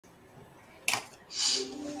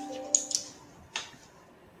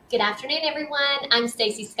Good afternoon, everyone. I'm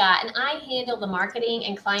Stacy Scott, and I handle the marketing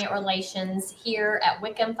and client relations here at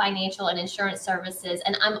Wickham Financial and Insurance Services,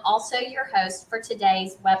 and I'm also your host for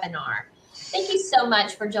today's webinar. Thank you so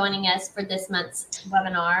much for joining us for this month's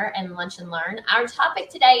webinar and Lunch and Learn. Our topic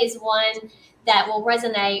today is one that will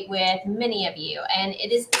resonate with many of you, and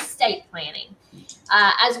it is estate planning.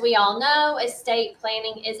 As we all know, estate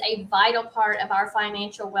planning is a vital part of our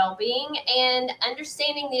financial well-being, and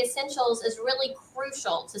understanding the essentials is really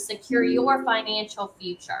crucial to secure your financial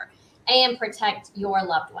future and protect your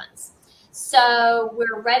loved ones. So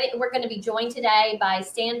we're ready. We're going to be joined today by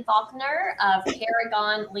Stan Faulkner of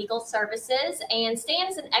Paragon Legal Services, and Stan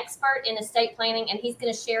is an expert in estate planning, and he's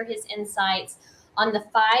going to share his insights on the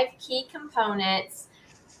 5 key components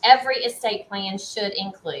every estate plan should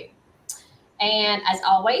include. And as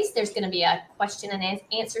always, there's going to be a question and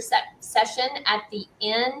answer session at the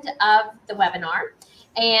end of the webinar.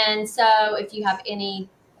 And so if you have any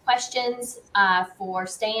questions for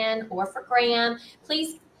Stan or for Graham,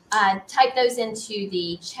 please type those into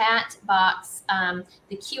the chat box,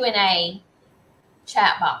 the Q&A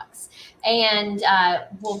chat box, and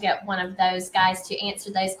we'll get one of those guys to answer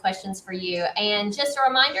those questions for you. And just a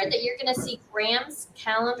reminder that you're going to see Graham's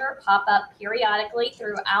calendar pop up periodically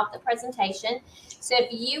throughout the presentation. So if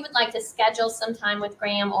you would like to schedule some time with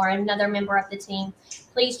Graham or another member of the team,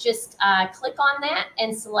 please just click on that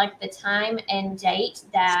and select the time and date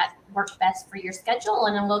that work best for your schedule,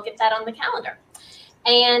 and then we'll get that on the calendar.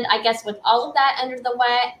 And I guess with all of that out of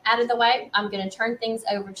the way, I'm going to turn things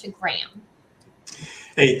over to Graham.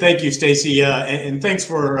 Hey, thank you, Stacy, and thanks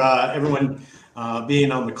for everyone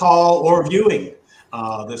being on the call or viewing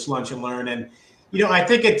this Lunch and Learn. And, you know, I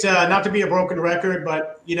think it's not to be a broken record,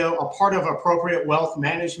 but, you know, a part of appropriate wealth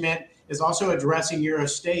management is also addressing your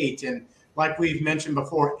estate. And like we've mentioned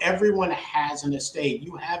before, everyone has an estate.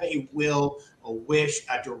 You have a will, a wish,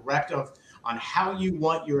 a directive on how you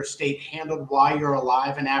want your estate handled while you're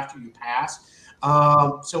alive and after you pass.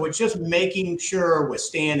 So it's just making sure with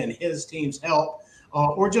Stan and his team's help,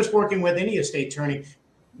 or just working with any estate attorney,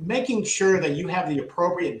 making sure that you have the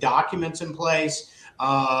appropriate documents in place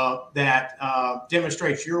that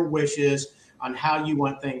demonstrates your wishes on how you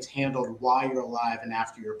want things handled while you're alive and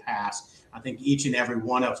after your past. I think each and every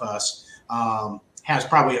one of us has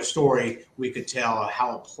probably a story we could tell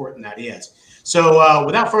how important that is. So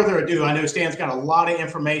without further ado, I know Stan's got a lot of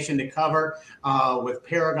information to cover with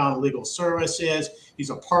Paragon Legal Services.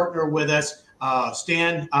 He's a partner with us.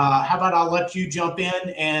 Stan, how about I'll let you jump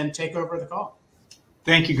in and take over the call.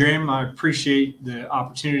 Thank you, Graham. I appreciate the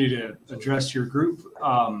opportunity to address your group.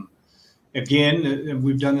 Again,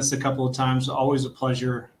 we've done this a couple of times. Always a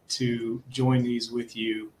pleasure to join these with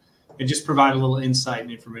you and just provide a little insight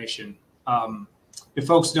and information. If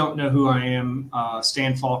folks don't know who I am,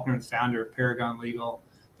 Stan Faulkner, the founder of Paragon Legal.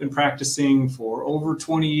 Been practicing for over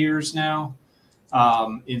 20 years now.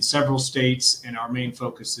 In several states, and our main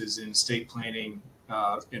focus is in estate planning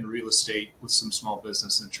and real estate with some small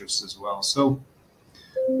business interests as well. So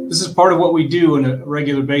this is part of what we do on a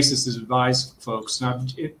regular basis is advise folks. Now,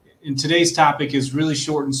 in today's topic is really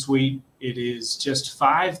short and sweet. It is just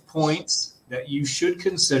 5 points that you should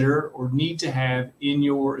consider or need to have in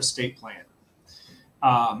your estate plan.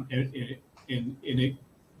 And it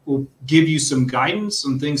will give you some guidance,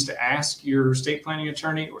 some things to ask your estate planning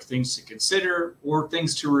attorney, or things to consider, or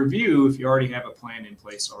things to review if you already have a plan in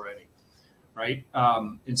place already, right?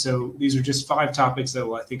 And so these are just 5 topics that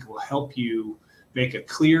I think will help you make a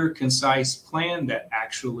clear, concise plan that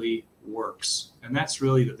actually works. And that's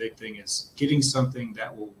really the big thing, is getting something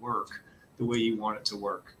that will work the way you want it to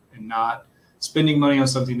work, and not spending money on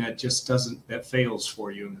something that just that fails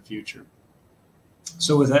for you in the future.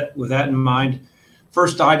 So with that in mind,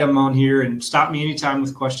 first item on here, and stop me anytime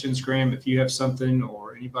with questions, Graham, if you have something,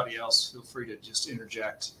 or anybody else, feel free to just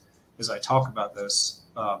interject as I talk about this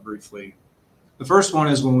briefly. The first one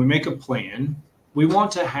is, when we make a plan, we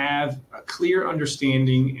want to have a clear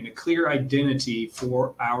understanding and a clear identity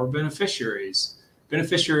for our beneficiaries.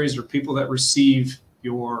 Beneficiaries are people that receive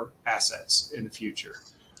your assets in the future.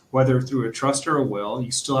 Whether through a trust or a will,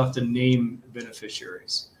 you still have to name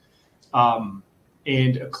beneficiaries.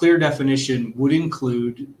 And a clear definition would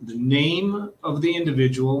include the name of the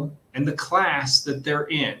individual and the class that they're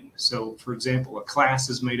in. So, for example, a class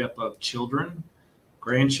is made up of children,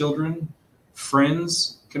 grandchildren,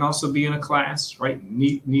 friends can also be in a class, right?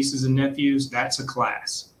 Nieces and nephews, that's a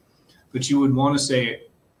class. But you would want to say,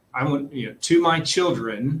 I want, to my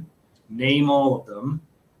children, name all of them.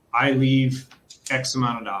 I leave X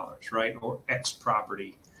amount of dollars, right? Or X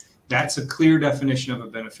property. That's a clear definition of a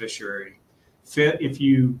beneficiary. If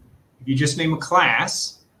you If you just name a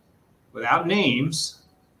class without names,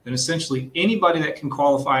 then essentially anybody that can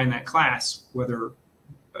qualify in that class, whether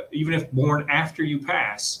even if born after you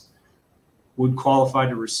pass, would qualify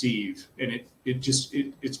to receive. And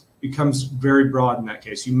it becomes very broad in that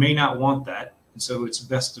case. You may not want that. And so it's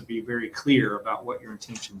best to be very clear about what your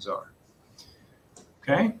intentions are.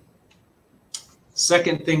 Okay.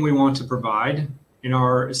 Second thing we want to provide in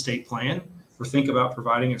our estate plan, or think about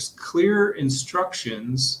providing, is clear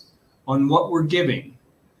instructions on what we're giving.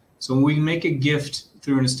 So when we make a gift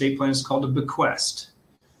through an estate plan, it's called a bequest.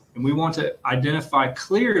 And we want to identify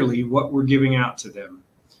clearly what we're giving out to them.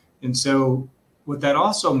 And so what that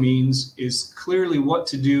also means is clearly what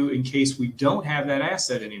to do in case we don't have that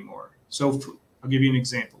asset anymore. So I'll give you an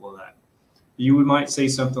example of that. You might say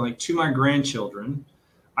something like, to my grandchildren,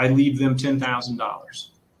 I leave them $10,000,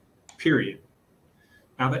 period.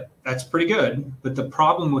 Now that's pretty good, but the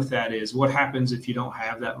problem with that is what happens if you don't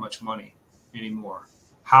have that much money anymore?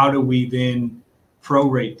 How do we then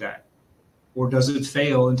prorate that? Or does it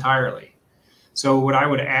fail entirely? So what I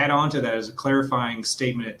would add on to that is a clarifying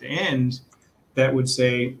statement at the end that would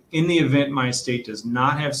say, in the event my estate does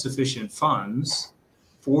not have sufficient funds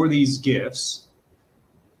for these gifts,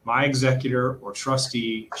 my executor or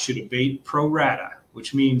trustee should abate pro rata,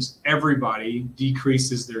 which means everybody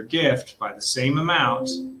decreases their gift by the same amount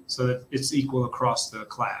so that it's equal across the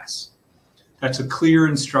class. That's a clear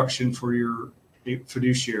instruction for your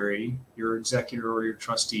fiduciary, your executor or your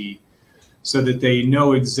trustee, so that they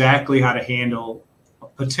know exactly how to handle a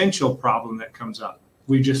potential problem that comes up.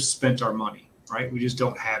 We just spent our money, right? We just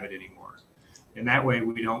don't have it anymore. And that way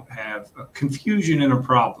we don't have a confusion and a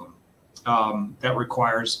problem that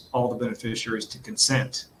requires all the beneficiaries to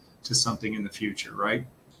consent to something in the future, right?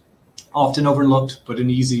 Often overlooked, but an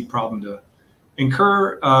easy problem to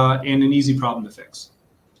incur and an easy problem to fix.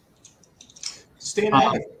 Stan, I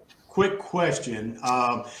have a quick question.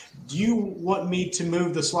 Do you want me to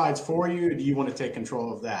move the slides for you, or do you want to take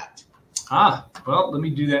control of that? Well, let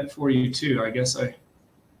me do that for you too.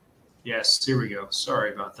 Yes, here we go.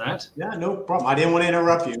 Sorry about that. Yeah, no problem. I didn't want to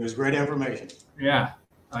interrupt you. It was great information. Yeah,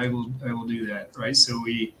 I will do that, right? So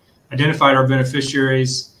we identified our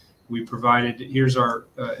beneficiaries. We provided, here's our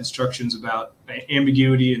instructions about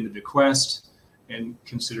ambiguity in the bequest and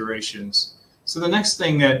considerations. So the next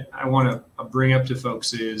thing that I want to bring up to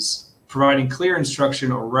folks is providing clear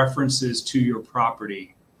instruction or references to your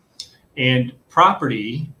property. And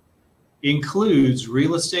property includes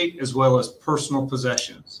real estate as well as personal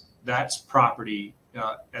possessions. That's property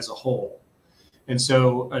as a whole. And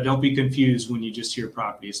so don't be confused when you just hear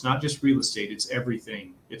property. It's not just real estate, it's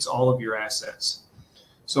everything. It's all of your assets.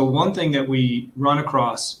 So one thing that we run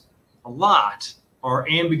across a lot are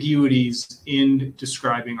ambiguities in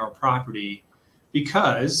describing our property,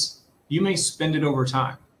 because you may spend it over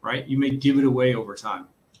time, right? You may give it away over time.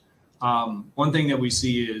 One thing that we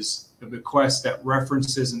see is a bequest that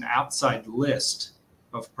references an outside list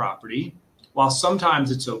of property. While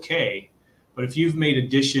sometimes it's okay, but if you've made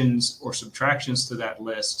additions or subtractions to that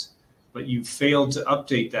list, but you've failed to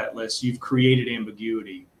update that list, you've created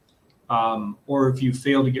ambiguity. Or if you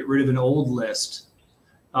fail to get rid of an old list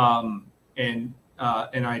and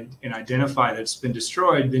identify that it's been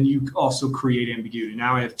destroyed, then you also create ambiguity.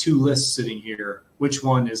 Now I have two lists sitting here. Which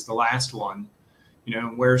one is the last one? You know,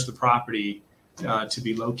 where's the property to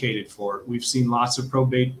be located for it? We've seen lots of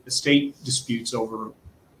probate estate disputes over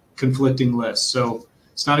conflicting lists. So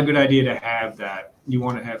it's not a good idea to have that. You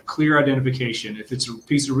want to have clear identification. If it's a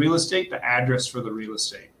piece of real estate, the address for the real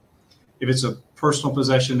estate. If it's a personal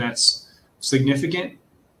possession that's significant,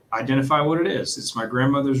 identify what it is. It's my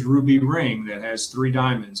grandmother's ruby ring that has 3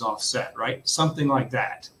 diamonds offset, right? Something like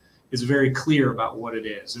that is very clear about what it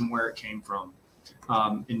is and where it came from.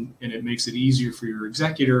 And it makes it easier for your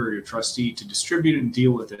executor or your trustee to distribute it and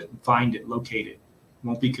deal with it and find it, locate it.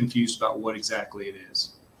 Won't be confused about what exactly it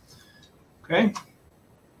is. Okay.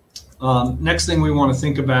 Next thing we want to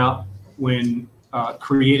think about when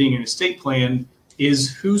creating an estate plan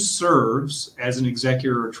is who serves as an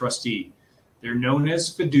executor or trustee. They're known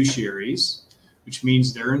as fiduciaries, which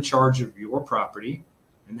means they're in charge of your property,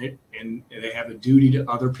 and they have a duty to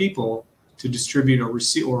other people to distribute or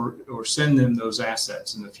receive or send them those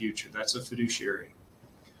assets in the future. That's a fiduciary.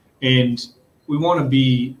 And we want to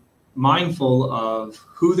be mindful of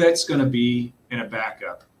who that's going to be in a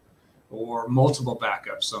backup or multiple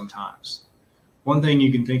backups sometimes. One thing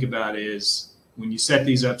you can think about is when you set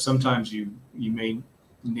these up, sometimes you may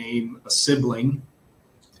name a sibling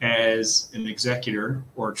as an executor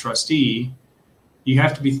or a trustee. You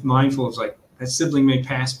have to be mindful of, like, that sibling may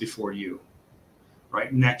pass before you,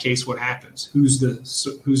 right? In that case, what happens? Who's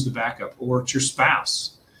the backup? Or it's your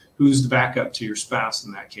spouse who's the backup to your spouse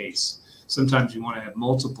in that case. Sometimes you want to have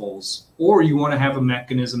multiples, or you want to have a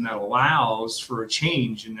mechanism that allows for a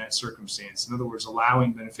change in that circumstance. In other words,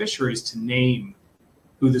 allowing beneficiaries to name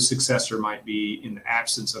who the successor might be in the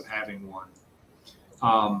absence of having one.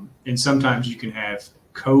 And sometimes you can have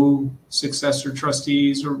co-successor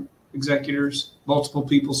trustees or executors, multiple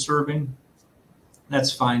people serving.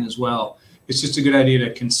 That's fine as well. It's just a good idea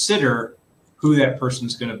to consider who that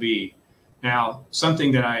person's going to be. Now,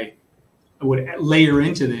 something that I would layer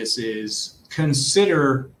into this is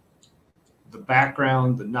consider the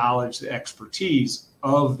background, the knowledge, the expertise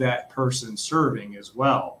of that person serving as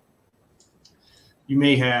well. You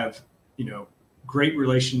may have, great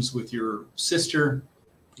relations with your sister.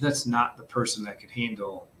 That's not the person that can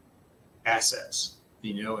handle assets,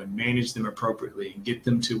 and manage them appropriately and get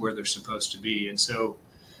them to where they're supposed to be. And so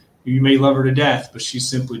you may love her to death, but she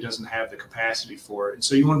simply doesn't have the capacity for it. And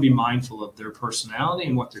so you want to be mindful of their personality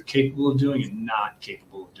and what they're capable of doing and not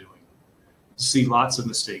capable of doing. You see lots of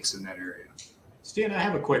mistakes in that area. Stan, I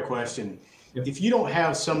have a quick question. Yep. If you don't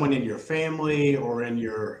have someone in your family or in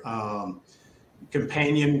your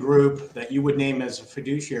companion group that you would name as a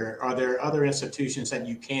fiduciary, are there other institutions that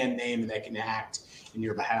you can name that can act in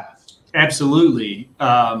your behalf? Absolutely.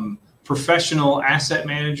 Professional asset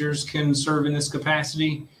managers can serve in this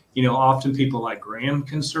capacity. Often people like Graham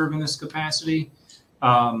can serve in this capacity.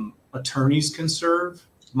 Attorneys can serve.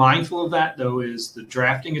 Mindful of that, though, is the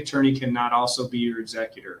drafting attorney cannot also be your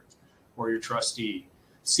executor or your trustee.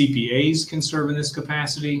 CPAs can serve in this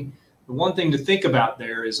capacity. The one thing to think about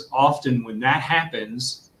there is often when that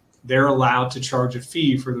happens, they're allowed to charge a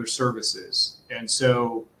fee for their services. And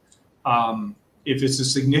so if it's a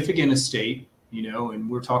significant estate, and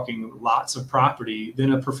we're talking lots of property,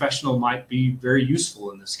 then a professional might be very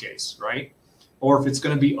useful in this case, right? Or if it's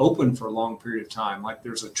going to be open for a long period of time, like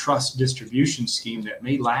there's a trust distribution scheme that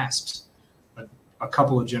may last a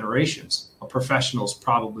couple of generations, a professional is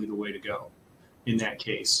probably the way to go in that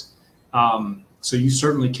case. So you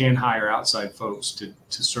certainly can hire outside folks to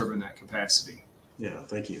serve in that capacity. Yeah,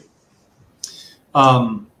 thank you.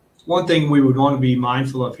 One thing we would want to be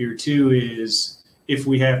mindful of here too is if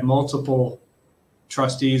we have multiple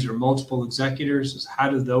trustees or multiple executors, is how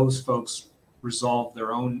do those folks resolve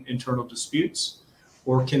their own internal disputes,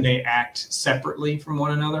 or can they act separately from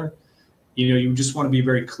one another? You just want to be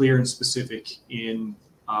very clear and specific in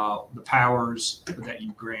the powers that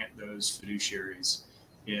you grant those fiduciaries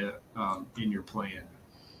in your plan.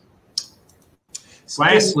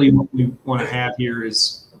 Lastly, what we want to have here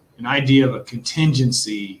is an idea of a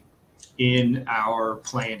contingency in our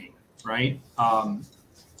planning, right?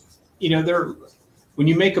 When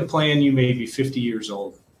you make a plan, you may be 50 years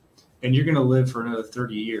old and you're going to live for another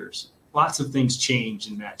 30 years. Lots of things change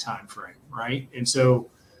in that time frame, right? And so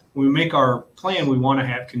when we make our plan, we want to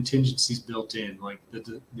have contingencies built in, like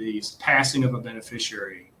the passing of a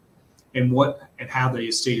beneficiary and how the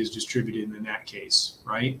estate is distributed in that case,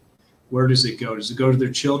 right? Where does it go? Does it go to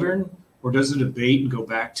their children, or does it abate and go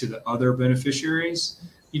back to the other beneficiaries?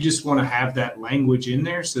 You just want to have that language in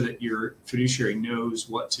there so that your fiduciary knows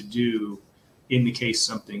what to do in the case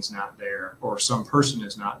something's not there or some person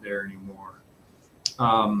is not there anymore.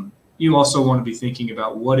 You also want to be thinking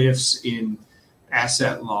about what ifs in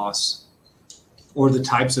asset loss or the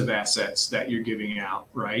types of assets that you're giving out,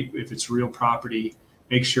 right? If it's real property,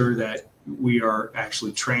 make sure that we are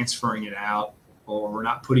actually transferring it out, or we're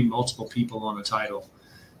not putting multiple people on a title.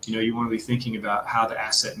 You want to be thinking about how the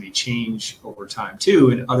asset may change over time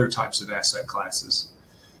too in other types of asset classes.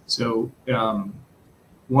 So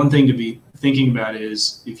one thing to be thinking about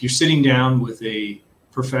is if you're sitting down with a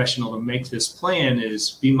professional to make this plan,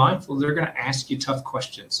 is be mindful they're going to ask you tough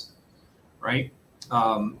questions, right?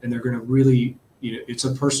 And they're going to really, it's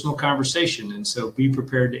a personal conversation. And so be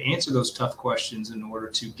prepared to answer those tough questions in order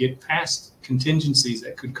to get past contingencies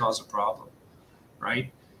that could cause a problem,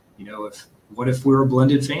 right? What if we're a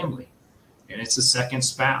blended family and it's a second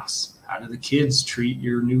spouse? How do the kids treat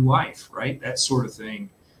your new wife, right? That sort of thing.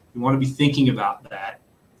 You want to be thinking about that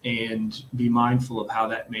and be mindful of how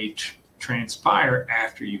that may transpire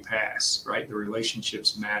after you pass, right? The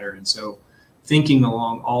relationships matter. And so thinking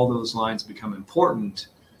along all those lines become important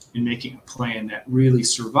in making a plan that really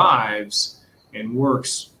survives and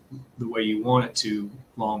works the way you want it to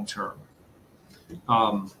long term.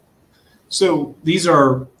 So these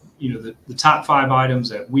are the top 5 items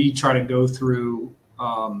that we try to go through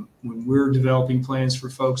when we're developing plans for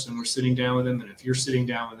folks and we're sitting down with them. And if you're sitting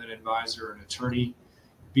down with an advisor or an attorney,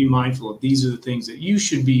 be mindful of these are the things that you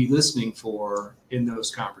should be listening for in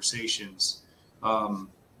those conversations.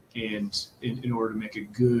 And in order to make a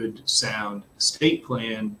good, sound estate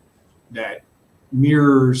plan that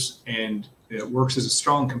mirrors and it works as a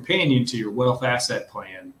strong companion to your wealth asset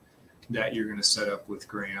plan that you're going to set up with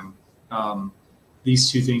Graham.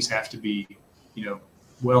 These two things have to be,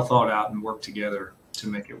 well thought out and work together to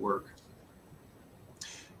make it work.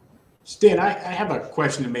 Stan, I have a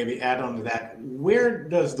question to maybe add on to that. Where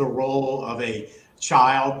does the role of a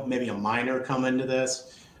child, maybe a minor, come into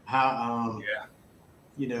this? How,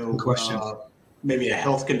 Good question. Maybe a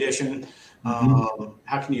health condition. How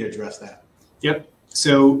can you address that? Yep.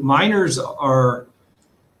 So minors are,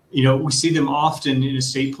 we see them often in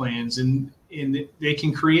estate plans, and they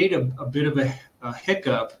can create a bit of a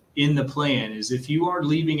hiccup in the plan. Is if you are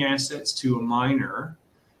leaving assets to a minor,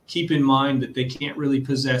 keep in mind that they can't really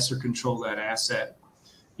possess or control that asset.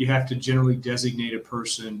 You have to generally designate a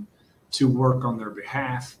person to work on their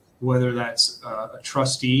behalf, whether that's a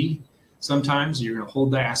trustee. Sometimes you're going to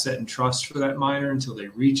hold the asset in trust for that minor until they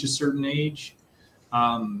reach a certain age.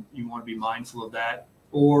 You want to be mindful of that.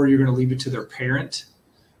 Or you're going to leave it to their parent.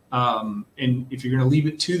 And if you're going to leave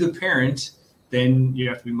it to the parent, then you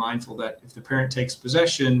have to be mindful that if the parent takes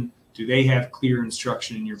possession, do they have clear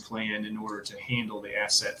instruction in your plan in order to handle the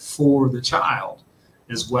asset for the child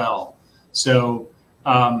as well? So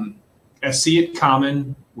I see it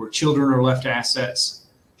common where children are left assets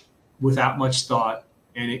without much thought,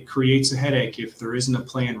 and it creates a headache if there isn't a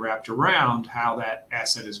plan wrapped around how that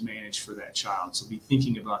asset is managed for that child. So be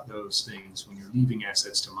thinking about those things when you're leaving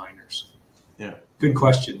assets to minors. Yeah. Good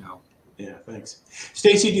question, though. Yeah, thanks.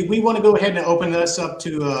 Stacy, do we want to go ahead and open this up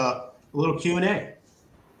to a little Q&A?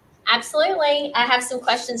 Absolutely. I have some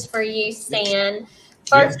questions for you, Stan.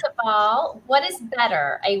 First of all, what is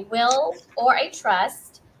better, a will or a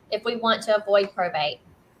trust if we want to avoid probate?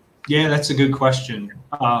 Yeah, that's a good question.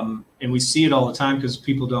 And we see it all the time because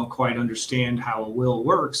people don't quite understand how a will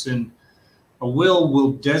works. And a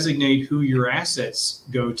will designate who your assets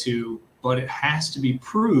go to, but it has to be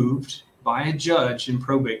proved by a judge in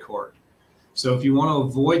probate court. So if you want to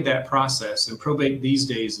avoid that process, and probate these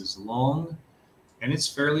days is long and it's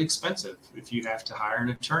fairly expensive if you have to hire an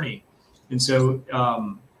attorney. And so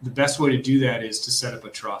the best way to do that is to set up a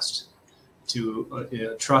trust.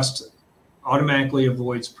 A trust automatically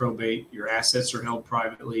avoids probate. Your assets are held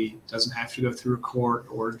privately, doesn't have to go through a court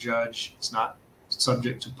or a judge. It's not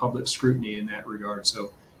subject to public scrutiny in that regard.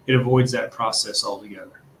 So it avoids that process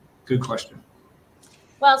altogether. Good question.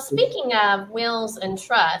 Well, speaking of wills and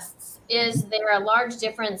trusts, is there a large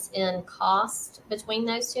difference in cost between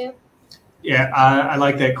those two? Yeah, I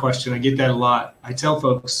like that question. I get that a lot. I tell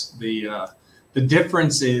folks the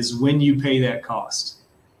difference is when you pay that cost,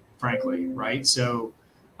 frankly, right? So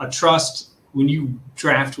a trust, when you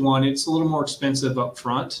draft one, it's a little more expensive up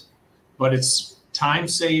front, but it's time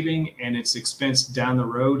saving and its expense down the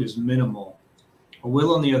road is minimal. A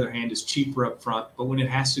will, on the other hand, is cheaper up front, but when it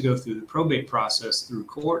has to go through the probate process through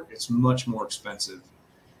court, it's much more expensive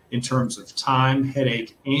in terms of time,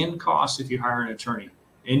 headache, and cost if you hire an attorney.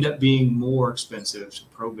 End up being more expensive to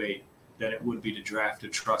probate than it would be to draft a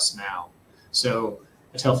trust now. So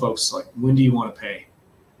I tell folks, like, when do you want to pay?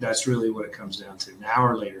 That's really what it comes down to, now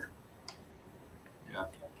or later. Yeah,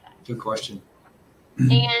 good question.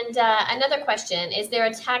 And another question, is there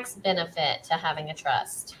a tax benefit to having a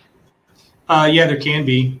trust? Yeah, there can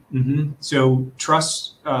be. So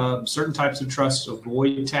trusts, certain types of trusts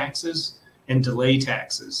avoid taxes and delay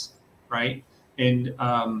taxes, right? And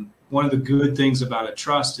one of the good things about a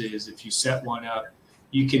trust is if you set one up,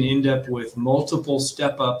 you can end up with multiple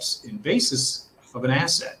step-ups in basis of an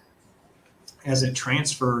asset as it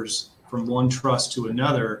transfers from one trust to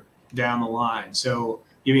another down the line. So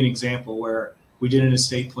give you an example where we did an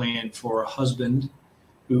estate plan for a husband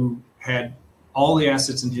who had all the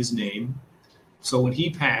assets in his name. So when he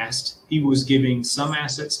passed, he was giving some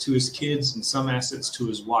assets to his kids and some assets to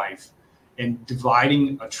his wife and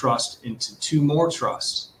dividing a trust into two more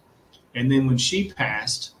trusts. And then when she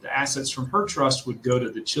passed, the assets from her trust would go to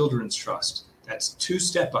the children's trust. That's two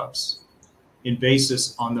step-ups in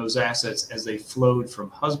basis on those assets as they flowed from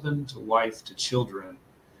husband to wife to children.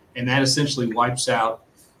 And that essentially wipes out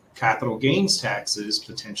capital gains taxes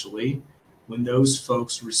potentially when those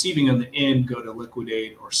folks receiving on the end go to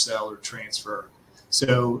liquidate or sell or transfer.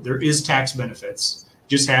 So there is tax benefits.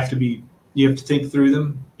 You have to think through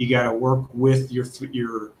them. You got to work with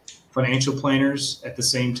your financial planners at the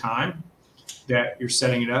same time that you're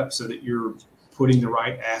setting it up so that you're putting the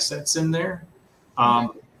right assets in there,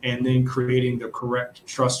 and then creating the correct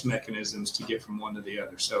trust mechanisms to get from one to the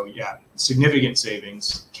other. So yeah, significant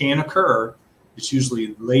savings can occur. It's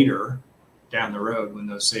usually later down the road when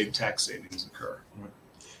those tax savings occur.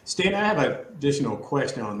 Stan, I have an additional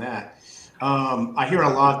question on that. I hear a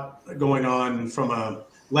lot going on from a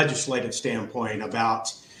legislative standpoint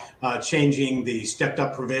about changing the stepped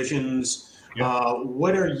up provisions. Yep.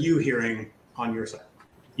 What are you hearing on your side?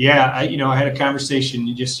 Yeah, I had a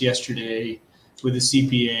conversation just yesterday with a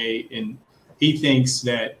CPA, and he thinks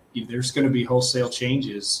that there's going to be wholesale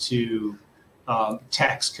changes to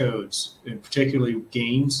tax codes, and particularly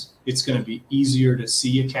gains. It's going to be easier to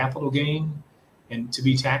see a capital gain and to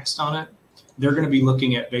be taxed on it. They're going to be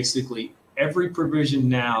looking at basically every provision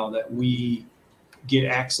now that we get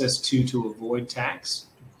access to avoid tax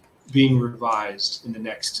being revised in the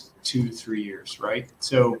next 2 to 3 years, right?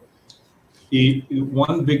 So the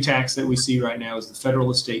one big tax that we see right now is the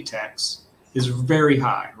federal estate tax is very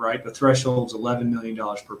high, right? The threshold's $11 million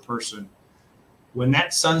per person. When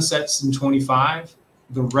that sunsets in 25,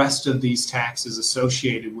 the rest of these taxes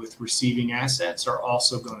associated with receiving assets are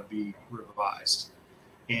also going to be revised.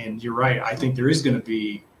 And you're right. I think there is going to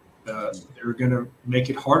be, they're going to make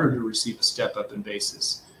it harder to receive a step up in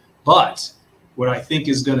basis. But what I think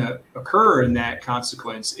is going to occur in that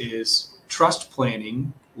consequence is trust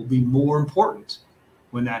planning will be more important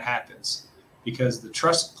when that happens, because the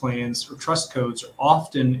trust plans or trust codes are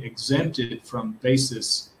often exempted from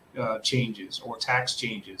basis changes or tax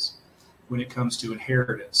changes when it comes to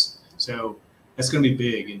inheritance. So that's going to be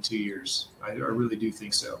big in 2 years. I really do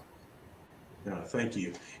think so. No, thank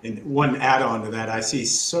you. And one add-on to that, I see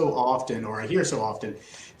so often, or I hear so often,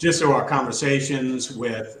 just through our conversations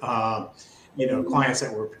with clients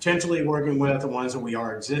that we're potentially working with, the ones that we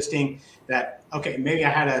are existing, that, okay, maybe I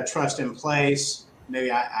had a trust in place,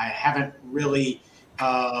 maybe I haven't really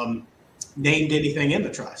named anything in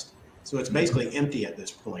the trust. So it's basically empty at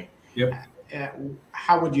this point. Yep.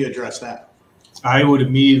 How would you address that? I would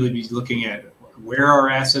immediately be looking at where our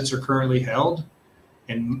assets are currently held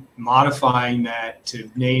and modifying that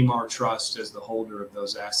to name our trust as the holder of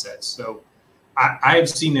those assets. So I've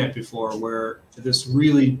seen that before, where this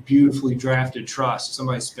really beautifully drafted trust,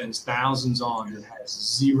 somebody spends thousands on and has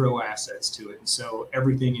zero assets to it. And so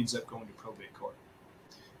everything ends up going to probate court.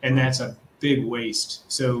 And that's a big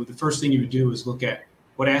waste. So the first thing you would do is look at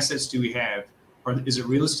what assets do we have? Is it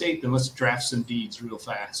real estate? Then let's draft some deeds real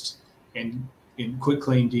fast and quit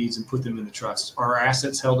claim deeds and put them in the trust. Are our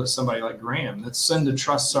assets held at somebody like Graham? Let's send the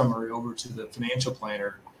trust summary over to the financial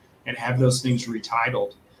planner and have those things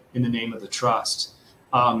retitled in the name of the trust.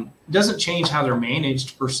 It doesn't change how they're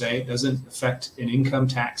managed per se. It doesn't affect an income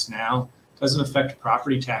tax now. It doesn't affect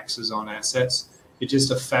property taxes on assets. It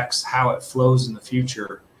just affects how it flows in the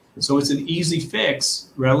future. So it's an easy fix,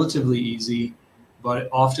 relatively easy, but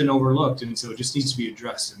often overlooked. And so it just needs to be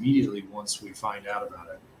addressed immediately once we find out about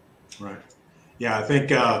it. Right. Yeah, I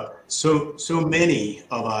think so many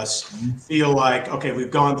of us feel like, okay,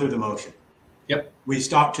 we've gone through the motion. Yep. We've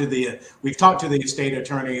talked to the estate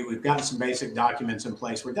attorney. We've gotten some basic documents in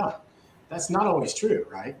place. We're done. That's not always true,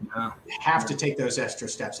 right? No. You have to take those extra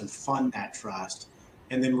steps and fund that trust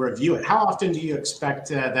and then review it. How often do you expect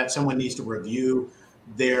that someone needs to review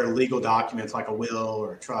their legal documents, like a will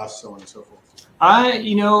or a trust, so on and so forth?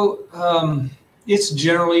 It's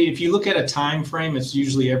generally, if you look at a time frame, it's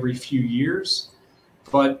usually every few years,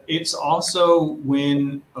 but it's also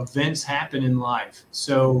when events happen in life.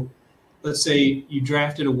 So let's say you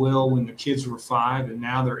drafted a will when the kids were 5 and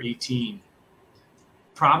now they're 18.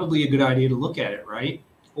 Probably a good idea to look at it, right?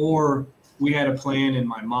 Or we had a plan and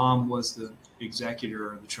my mom was the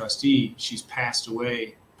executor or the trustee. She's passed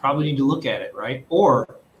away. Probably need to look at it, right?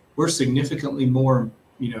 Or we're significantly more,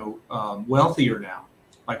 wealthier now.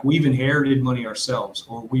 Like we've inherited money ourselves,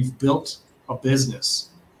 or we've built a business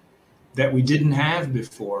that we didn't have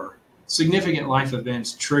before. Significant life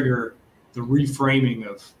events trigger the reframing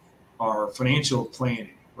of our financial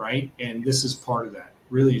planning, right? And this is part of that.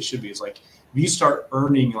 Really, it should be. It's like if you start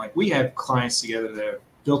earning, like we have clients together that have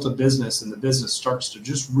built a business and the business starts to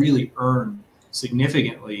just really earn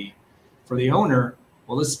significantly for the owner.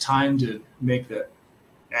 Well, it's time to make the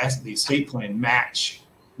estate plan match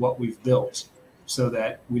what we've built so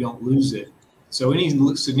that we don't lose it. So any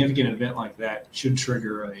significant event like that should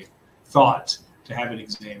trigger a thought to have it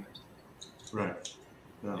examined. Right.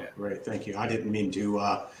 No, Yeah. Great. Thank you. I didn't mean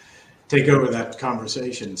to take over that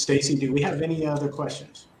conversation. Stacy, do we have any other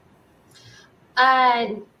questions?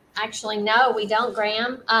 Actually, no, we don't,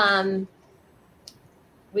 Graham.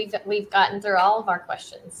 We've gotten through all of our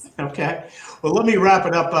questions. Okay. Well, let me wrap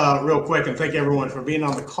it up real quick and thank everyone for being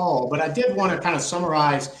on the call. But I did want to kind of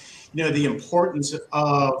summarize, the importance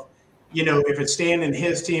of, if it's Stan and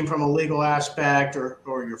his team from a legal aspect or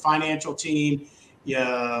your financial team,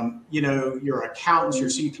 your accountants, your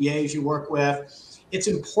CPAs you work with. It's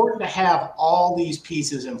important to have all these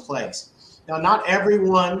pieces in place. Now, not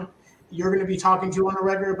everyone you're going to be talking to on a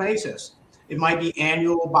regular basis. It might be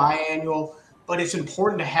annual, biannual, but it's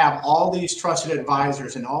important to have all these trusted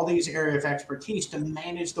advisors and all these area of expertise to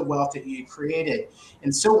manage the wealth that you created.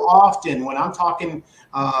 And so often when I'm talking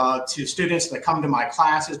to students that come to my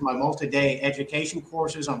classes, my multi-day education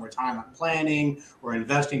courses on retirement planning or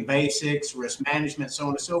investing basics, risk management, so on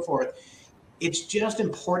and so forth, it's just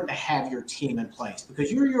important to have your team in place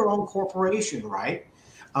because you're your own corporation, right?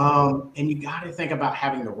 And you got to think about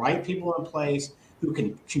having the right people in place who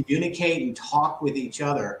can communicate and talk with each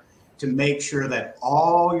other to make sure that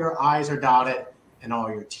all your I's are dotted and all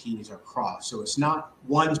your T's are crossed. So it's not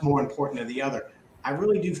one's more important than the other. I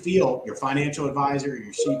really do feel your financial advisor,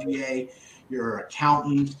 your CPA, your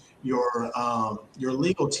accountant, your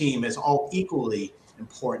legal team is all equally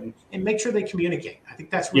important, and make sure they communicate. I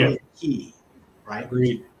think that's really key, right?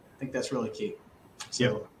 Agreed. I think that's really key.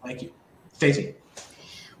 So thank you. Stacey?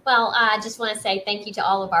 Well, I just want to say thank you to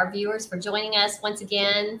all of our viewers for joining us once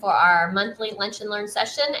again for our monthly Lunch and Learn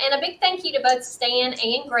session. And a big thank you to both Stan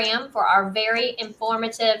and Graham for our very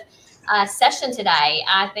informative session today.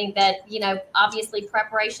 I think that, obviously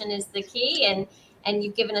preparation is the key, and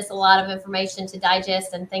you've given us a lot of information to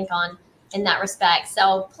digest and think on in that respect.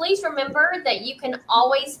 So please remember that you can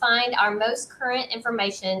always find our most current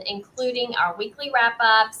information, including our weekly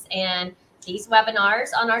wrap-ups and these webinars,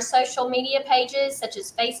 on our social media pages such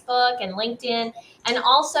as Facebook and LinkedIn, and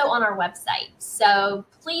also on our website. So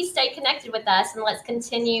please stay connected with us, and let's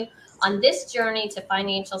continue on this journey to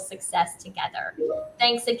financial success together.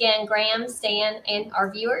 Thanks again, Graham, Stan, and our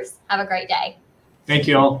viewers. Have a great day. Thank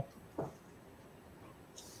you all.